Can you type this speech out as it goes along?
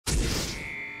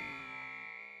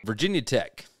Virginia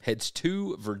Tech heads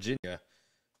to Virginia.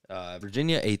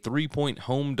 Virginia, a 3-point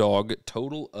home dog,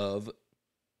 total of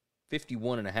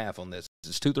 51.5 on this.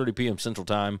 It's 2:30 p.m. Central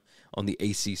Time on the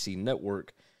ACC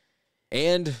Network.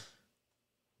 And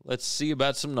let's see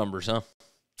about some numbers, huh?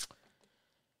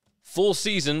 Full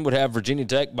season would have Virginia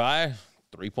Tech by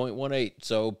 3.18,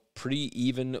 so pretty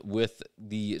even with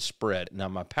the spread. Now,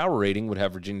 my power rating would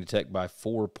have Virginia Tech by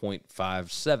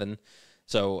 4.57,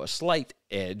 so a slight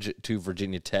edge to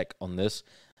Virginia Tech on this.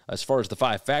 As far as the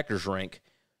 5 factors rank,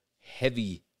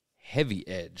 heavy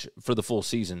edge for the full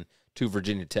season to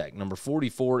Virginia Tech. Number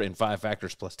 44 in 5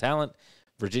 factors plus talent.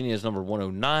 Virginia is number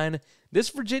 109. This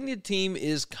Virginia team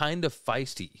is kind of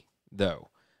feisty, though.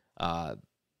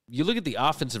 You look at the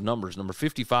offensive numbers, number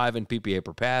 55 in PPA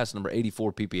per pass, number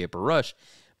 84 PPA per rush,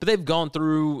 but they've gone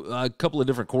through a couple of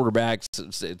different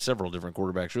quarterbacks, several different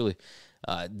quarterbacks, really.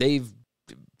 They've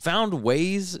found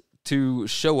ways to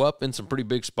show up in some pretty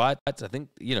big spots. I think,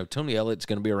 Tony Elliott's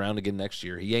going to be around again next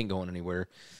year. He ain't going anywhere.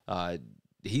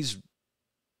 He's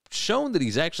shown that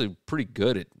he's actually pretty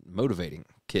good at motivating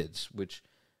kids, which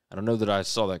I don't know that I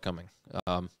saw that coming.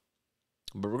 But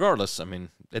regardless, I mean,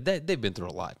 they've been through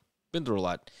a lot.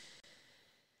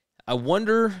 I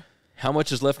wonder how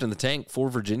much is left in the tank for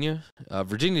Virginia.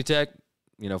 Virginia Tech,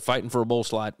 fighting for a bowl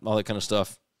slot, all that kind of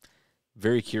stuff.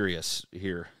 Very curious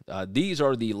here. These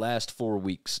are the last 4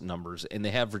 weeks numbers, and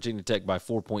they have Virginia Tech by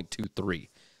 4.23.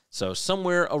 So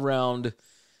somewhere around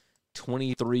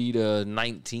 23 to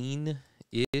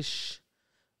 19-ish.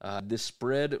 This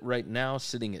spread right now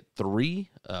sitting at 3,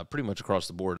 pretty much across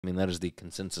the board. I mean, that is the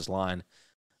consensus line.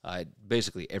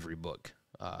 Basically every book.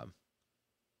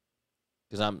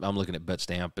 Because I'm looking at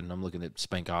BetStamp and I'm looking at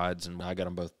Spank Odds, and I got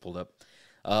them both pulled up.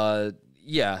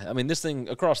 Yeah, I mean, this thing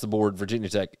across the board, Virginia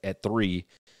Tech at 3,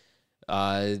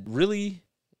 really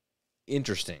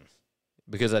interesting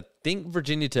because I think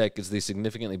Virginia Tech is the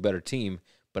significantly better team,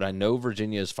 but I know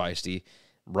Virginia is feisty.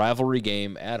 Rivalry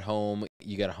game at home.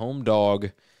 You got a home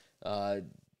dog. I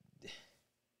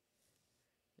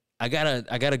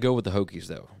gotta go with the Hokies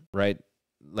though, right?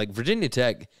 Like Virginia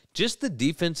Tech, just the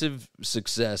defensive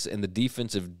success and the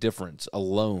defensive difference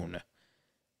alone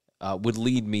would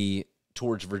lead me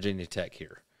towards Virginia Tech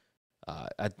here.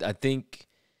 I think,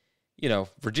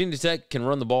 Virginia Tech can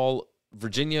run the ball.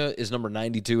 Virginia is number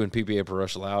 92 in PPA per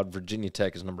rush allowed. Virginia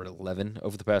Tech is number 11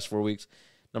 over the past 4 weeks.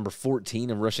 Number 14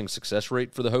 in rushing success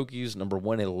rate for the Hokies. Number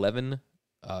 111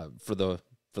 for the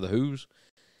Hoos.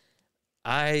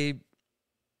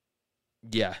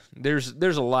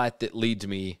 There's a lot that leads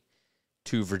me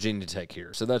to Virginia Tech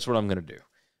here. So that's what I'm going to do.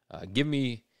 Give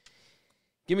me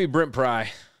Brent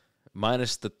Pry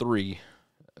minus the 3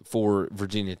 for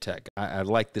Virginia Tech. I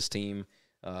like this team.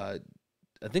 I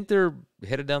think they're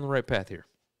headed down the right path here.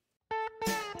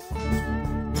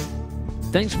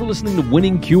 Thanks for listening to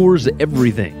Winning Cures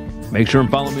Everything. Make sure and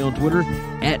follow me on Twitter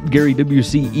at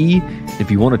GaryWCE.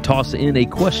 If you want to toss in a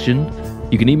question,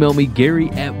 you can email me,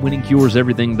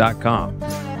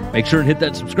 Gary@winningcureseverything.com. Make sure and hit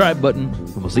that subscribe button,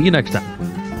 and we'll see you next time.